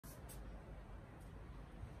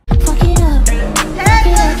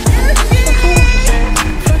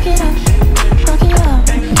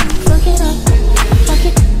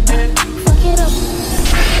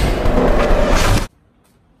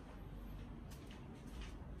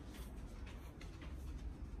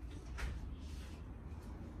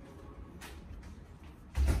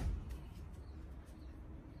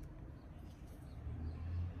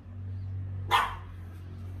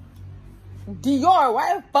Dior,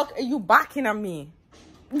 why the fuck are you barking at me?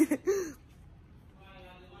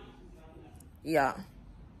 Yeah.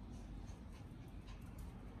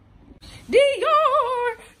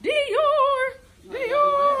 Dior, Dior,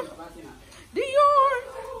 Dior, Dior,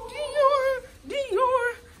 Dior, Dior,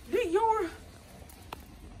 Dior.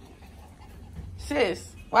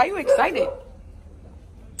 Sis, why are you excited?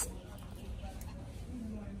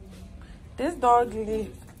 This dog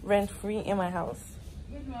lives rent-free in my house.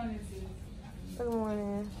 Good morning, sis. Good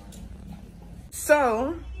morning.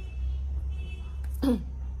 So,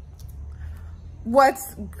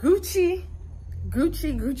 what's Gucci? What's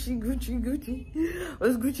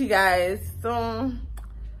Gucci, guys? So,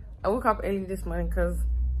 I woke up early this morning because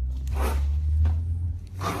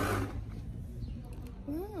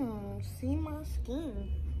see my skin.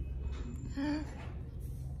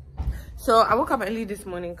 So I woke up early this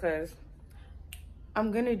morning because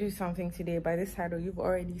I'm gonna do something today. By this title you've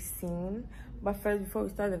already seen, but first, before we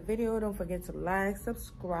start the video, don't forget to like,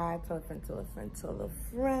 subscribe, tell a friend, tell a friend, tell a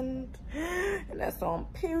friend, and that's on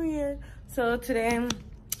period. So today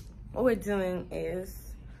what we're doing is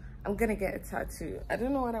I'm gonna get a tattoo. I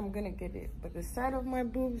don't know what I'm gonna get it, but the side of my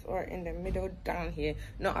boobs or in the middle down here,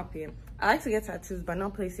 not up here. I like to get tattoos, but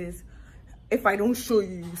not places if I don't show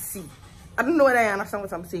you, you see. I don't know whether I understand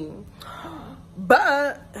what I'm saying,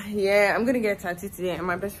 but yeah, I'm gonna get a tattoo today, and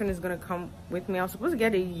my best friend is gonna come with me. I was supposed to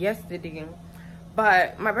get it yesterday,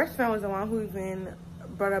 but my best friend was the one who even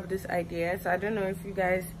brought up this idea. So I don't know if you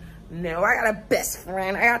guys know, I got a best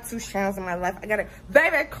friend. I got two strands in my life. I got a very,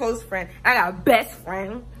 very close friend. I got a best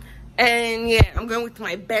friend, and yeah, I'm going with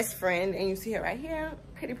my best friend, and you see her right here,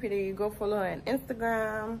 pretty. Go follow her on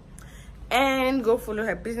Instagram. And go follow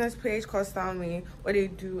her business page called Style Me. What they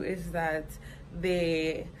do is that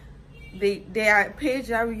they are a page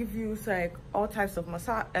that reviews like all types of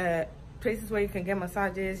massage places where you can get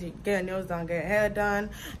massages, you get your nails done, get your hair done,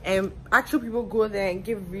 and actual people go there and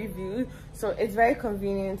give reviews. So it's very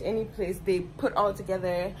convenient. Any place they put all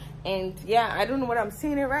together, and yeah, I don't know what I'm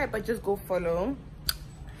saying it right, but just go follow.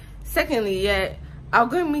 Secondly, yeah, I'll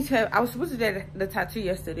go meet her. I was supposed to get the tattoo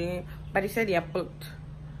yesterday, but they said they are booked.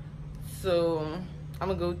 So I'm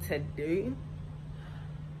gonna go today,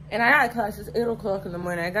 and I got a class. It's 8 o'clock in the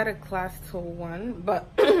morning. I got a class till 1,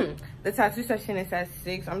 but the tattoo session is at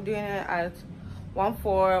 6. I'm doing it at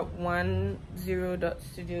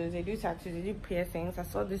 1410.studios. They do tattoos, they do piercings. I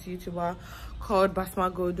saw this YouTuber called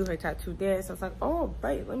Basma go do her tattoo there, so I was like, oh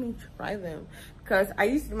right, let me try them, because I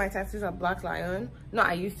used to do my tattoos at Black Lion. No,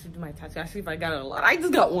 I used to do my tattoo. Actually, if I got a lot, I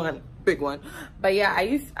just got one big one, but yeah,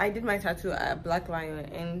 I did my tattoo at Black Lion,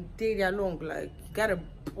 and they are long, like you gotta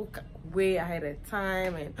book way ahead of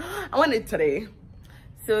time, and I want it today.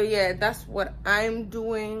 So yeah, that's what I'm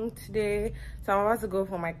doing today. So I'm about to go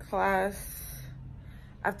for my class.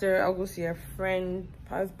 After, I'll go see a friend,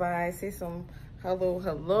 pass by, say some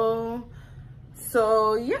hello.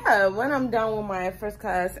 So yeah, when I'm done with my first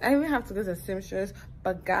class, I even have to go to seamstress.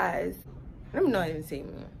 But guys, let me not even say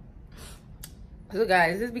me. So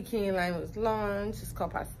guys, this bikini line was launched. It's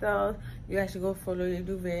called Pastel. You guys should go follow. They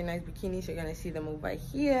do very nice bikinis. You're gonna see them over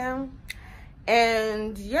here.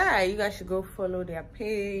 And yeah, you guys should go follow their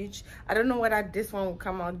page. I don't know whether this one will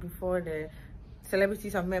come out before the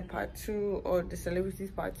Celebrities I've Met Part 2 or the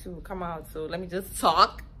Celebrities Part 2 will come out. So let me just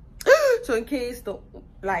talk. So in case the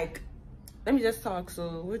let me just talk,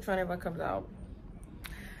 so which one ever comes out.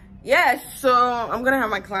 Yeah, so I'm gonna have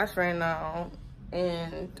my class right now,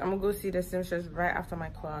 and I'm gonna go see the seamstress right after my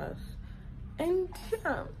class. And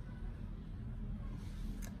yeah,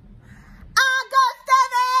 August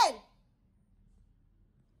 7.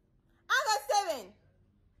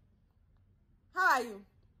 How are you?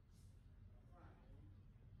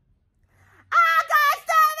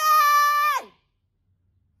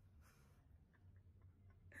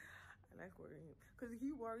 Because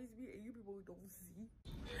he worries me and you people don't see.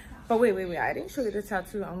 But wait, I didn't show you the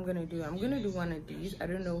tattoo I'm gonna do. I'm gonna do one of these. I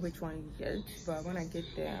don't know which one yet, but when I get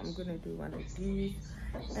there, I'm gonna do one of these.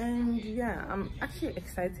 And yeah, I'm actually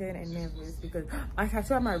excited and nervous because my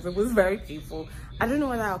tattoo on my rib was very painful. I don't know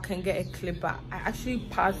whether I can get a clip, but I actually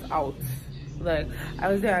passed out. Like, I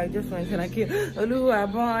was there, I just went to like,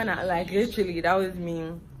 like literally, that was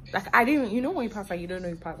me. Like, I didn't, you know when you pass out, you don't know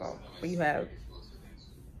you pass out, but you have.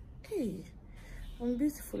 Hey, I'm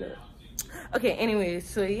beautiful. Okay, anyway,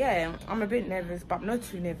 so yeah, I'm a bit nervous, but I'm not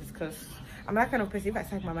too nervous because I'm that kind of person. If I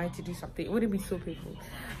set my mind to do something, it wouldn't be so painful.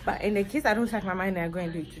 But in the case I don't set my mind, I'm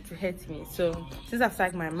going to do it to hurt me. So since I've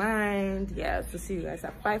set my mind, yeah, so see you guys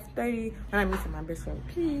at 5:30 when I meet my best friend.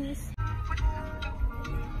 Peace.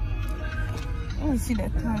 Let me see the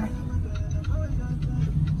time.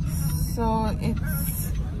 So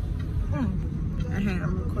it's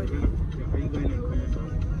I'm recording. Are you going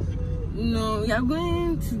to No, we are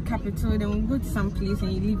going to Capitol, then we'll go to some place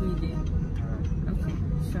and you leave me there. Okay,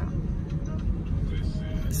 sure.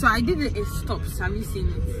 So I did it, it stops. Have you seen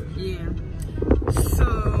it? Yeah. So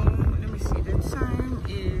let me see. The time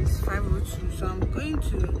is 5:02. So I'm going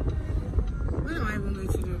to. What am I even going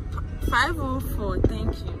to do? 5:04.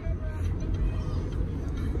 Thank you.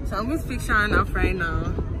 So I'm going to pick Sharon up right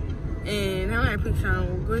now, and when I pick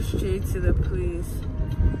Sharon, we'll go straight to the place.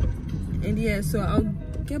 And yeah, so I'll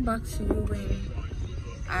get back to you when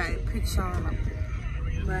I pick Sharon up.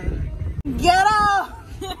 Bye. Get up!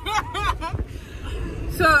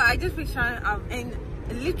 So I just picked Sharon up, and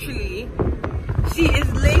literally, she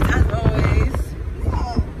is late as always.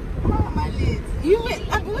 Why am I late? You wait.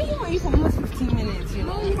 I've been waiting for you for almost 15 minutes. You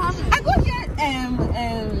know. No, you haven't. I got here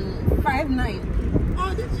 5:09.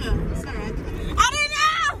 Oh, did you? Sorry. I didn't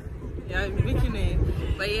know. Yeah, I'm making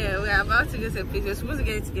it. But yeah, we're about to get a place. We're supposed to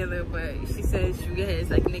get it together, but she said she'll get hers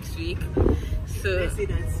like next week. So I see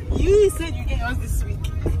that. You said you get yours this week.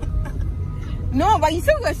 no, but you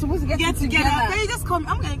said we were supposed to get together. Can you just come?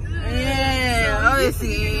 I'm like, yeah,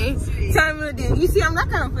 obviously. Time will do. You see, I'm that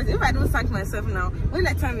kind of person. If I don't sack myself now, when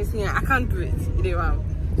that time is here, I can't do it. You know.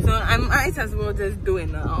 So I might as well just do it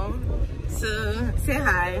now. So say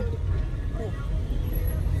hi.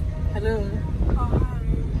 Hello. oh, hi.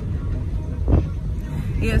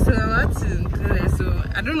 Yeah, so I'm about to do that. So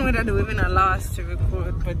I don't know whether they will even allow us to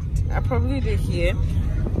record, but I probably did here.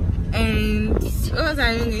 And what was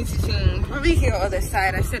I even going to do? Probably here on the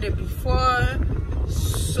side. I said it before.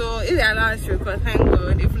 So if they allow us to record, thank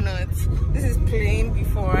God. If not, this is playing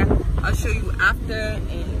before. I'll show you after,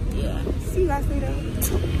 and yeah. See you guys later.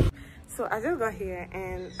 So I just got here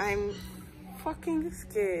and I'm fucking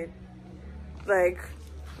scared. Like,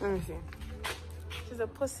 let me see. She's a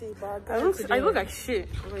pussy, but I look like shit,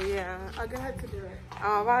 but yeah. I got her to do it.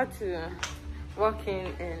 I'm about to walk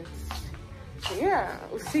in and yeah,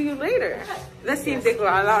 we'll see you later. Let's see if they will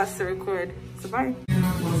allow us to record. So bye.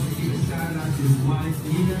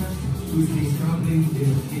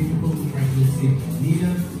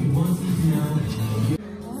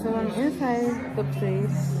 So I'm inside the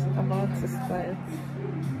place about to start.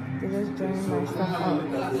 They just drying my stuff out.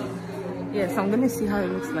 Yeah, so I'm gonna see how it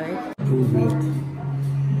looks like. prove it?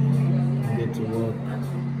 Get to work.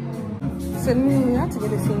 So we have to get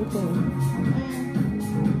the same thing.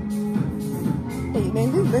 Hey,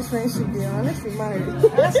 man, this best friend should be unless we marry.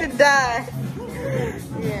 Unless we die.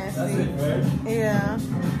 Yeah, see. Yeah.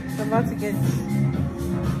 So I'm about to get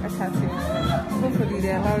a tattoo. Hopefully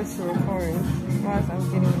they allow us to record whilst I'm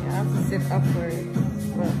getting it. I have to sit up for it.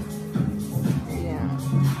 But yeah.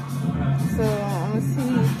 So I'm gonna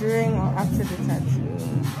see during or after the tattoo.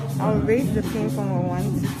 I'll rate the pain from a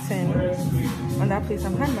 1 to 10 on that place.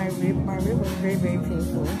 I've had my rib was very, very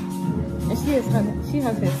painful. And she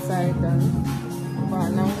has her side done. But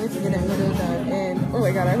now I'm going to get a middle done. And oh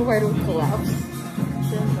my god, I hope I don't collapse.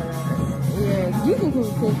 Yeah, you think it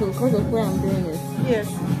will be painful because of where I'm doing it? Yes.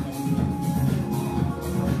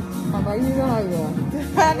 How about you know how you are?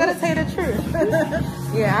 I'm gonna tell you the truth.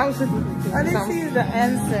 Yeah, I was looking for I didn't see the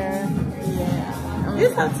answer. Yeah. You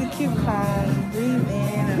just have to keep calm, breathe in.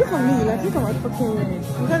 And Look at me, like look at my fucking leg.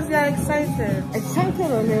 because you're excited.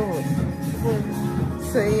 Excited or nervous?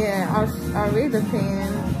 So yeah, I'll rate the pain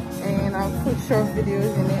and I'll put short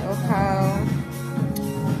videos in it of how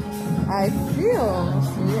I feel.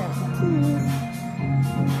 So yeah, please.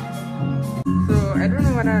 So I don't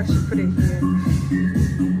know whether I should put it here.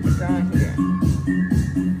 Down here.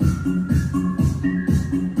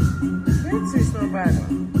 This is not bad.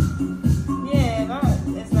 Yeah, that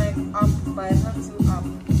is like up, but it's not too up.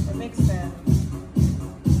 It makes sense.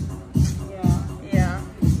 Yeah,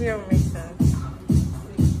 here makes sense.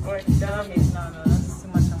 Or down here. No, that's too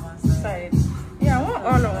much on one side. Yeah, I want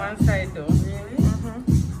all on one side though. Really?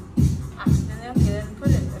 Then okay, then put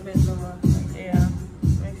it a bit lower. Yeah,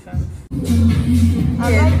 makes sense. I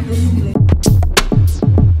like this place.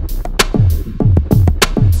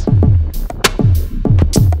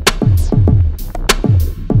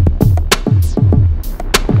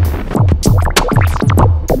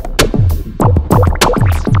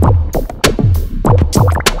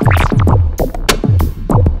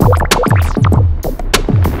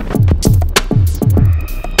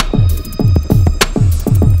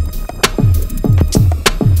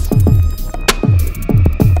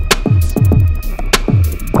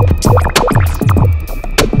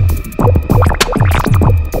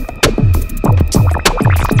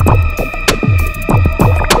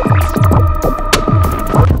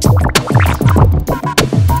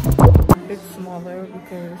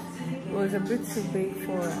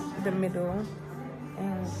 the middle,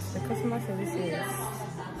 and the customer service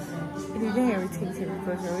is getting irritated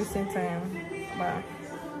because we're wasting time, but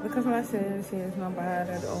the customer service is not bad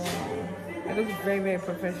at all. It looks very, very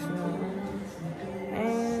professional,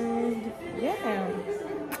 and yeah,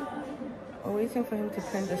 we're waiting for him to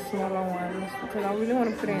print the smaller ones because I really want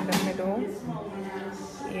to put it in the middle.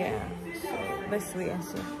 Yeah, so let's wait and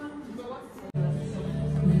see.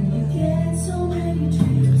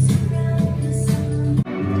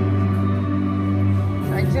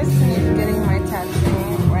 I just finished getting my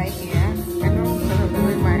tattoo right here. I know I'm gonna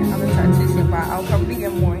do my other tattoos here, but I'll probably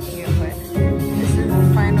get more here. But this is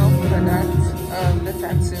the final product of the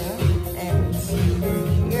tattoo, and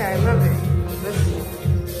yeah, I love it.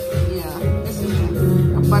 This is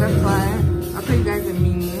a butterfly. I'll tell you guys the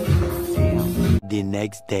meaning. The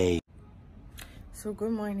next day. So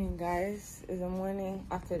good morning, guys. It's the morning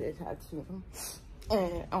after the tattoo,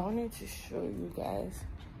 and I wanted to show you guys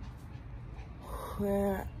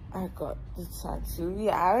where I got the tattoo.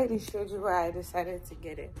 Yeah, I already showed you where I decided to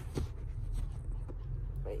get it.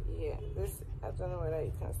 But yeah, this, I don't know whether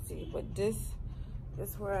you can see, but this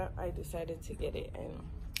is where I decided to get it. And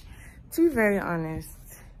to be very honest,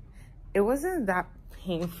 it wasn't that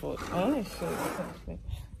painful. I want to show you something.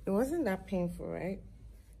 It wasn't that painful, right?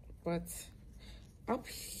 But up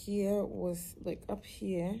here was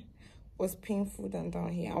painful than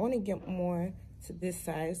down here. I want to get more to this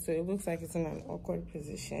side so it looks like it's in an awkward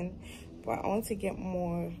position, but I want to get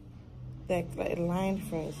more like a line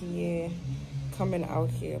from here coming out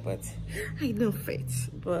here, but I don't fit.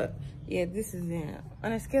 But yeah, this is it.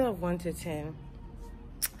 On a scale of 1 to 10,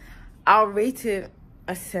 I'll rate it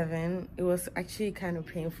a 7. It was actually kind of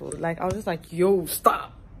painful. Like I was just like, yo,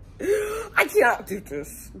 stop, I cannot do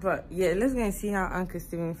this. But yeah, let's go and see how Uncle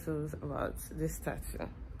Steven feels about this tattoo.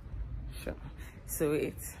 Sure. So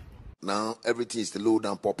wait. Now everything is the low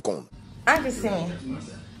down popcorn. Uncle Steven,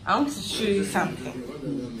 I want to show you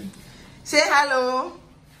something. Say hello.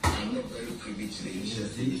 I'm not very privy to the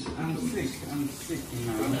initiative. I'm sick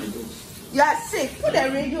now. You are sick. Put the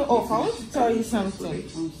radio off. I want to tell you something.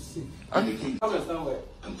 I'm sick. Okay. Come somewhere.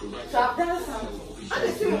 I'm providing. So I've done something.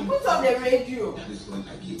 Uncle Steven, put on the radio. That is what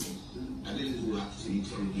I gave you. I didn't do have to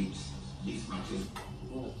interrogate this matter.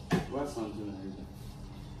 What's something I did?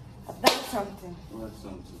 I've done something. What's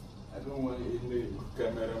something? I don't want to in the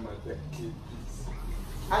camera matter.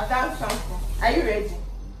 I've done something. Are you ready?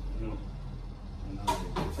 No.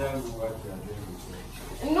 Tell me what you are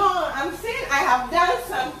doing. No, I'm saying I have done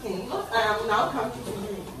something. Not I am now coming to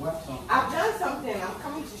you. What something? I've done something. I'm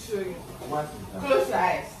coming to show you. What is that? Close your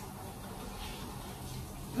eyes.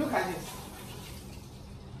 Look at this.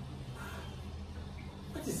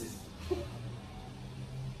 What is this?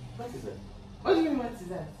 What is that? What do you mean, what is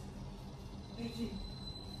that?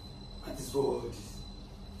 What is all this?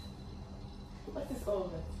 What is all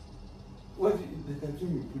that? What is the tattoo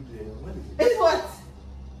you put there? What is it? It's what?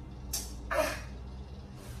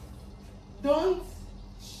 Don't.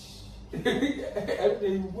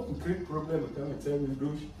 You want to create problem and come and tell me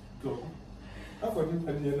don't talk. How for this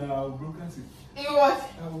and then I'll broadcast it. You what?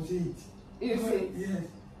 I will say it. You say it? Yes.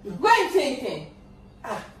 Go and say it.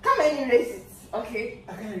 Come and erase it, okay?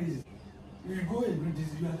 I can't erase it. If you go and do this,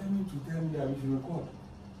 you are coming to tell me that we should record.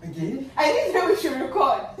 Again? I didn't say we should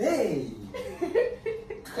record. Hey!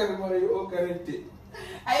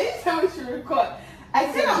 I didn't say we should record.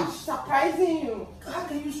 I said I'm surprising you. How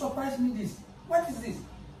can you surprise me this? What is this?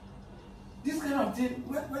 This kind of thing,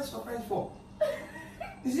 what's surprise for?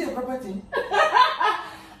 Is it a proper thing?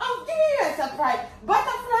 I'm giving you a surprise.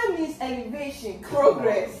 Butterfly means elevation,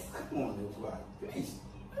 progress. Come on, please.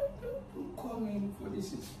 Don't call me for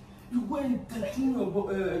this. You go and tattoo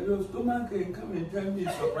your stomach and come and tell me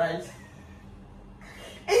surprise.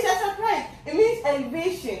 It's a surprise. It means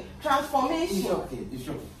elevation, transformation. It's okay, it's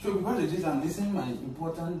okay. So because of this, I'm listening to my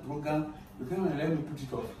important program. You come and let me put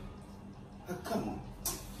it off. Come on.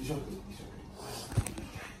 It's okay, it's okay.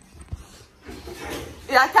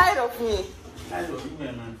 You are tired of me. Tired of you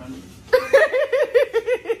and my family.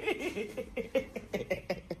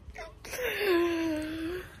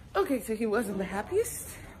 Okay, so he wasn't the happiest.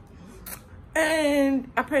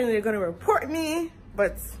 And apparently they're gonna report me,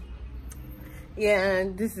 but yeah,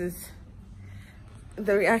 this is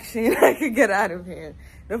the reaction I could get out of here.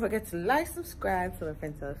 Don't forget to like, subscribe, tell a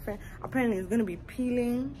friend, tell a friend. Apparently it's gonna be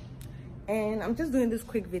peeling, and I'm just doing this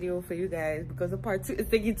quick video for you guys because the part 2 is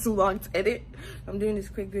taking too long to edit. I'm doing this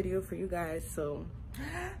quick video for you guys, so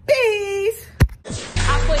peace.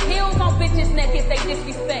 I put heels on bitches' neck if they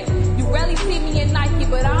disrespect. You rarely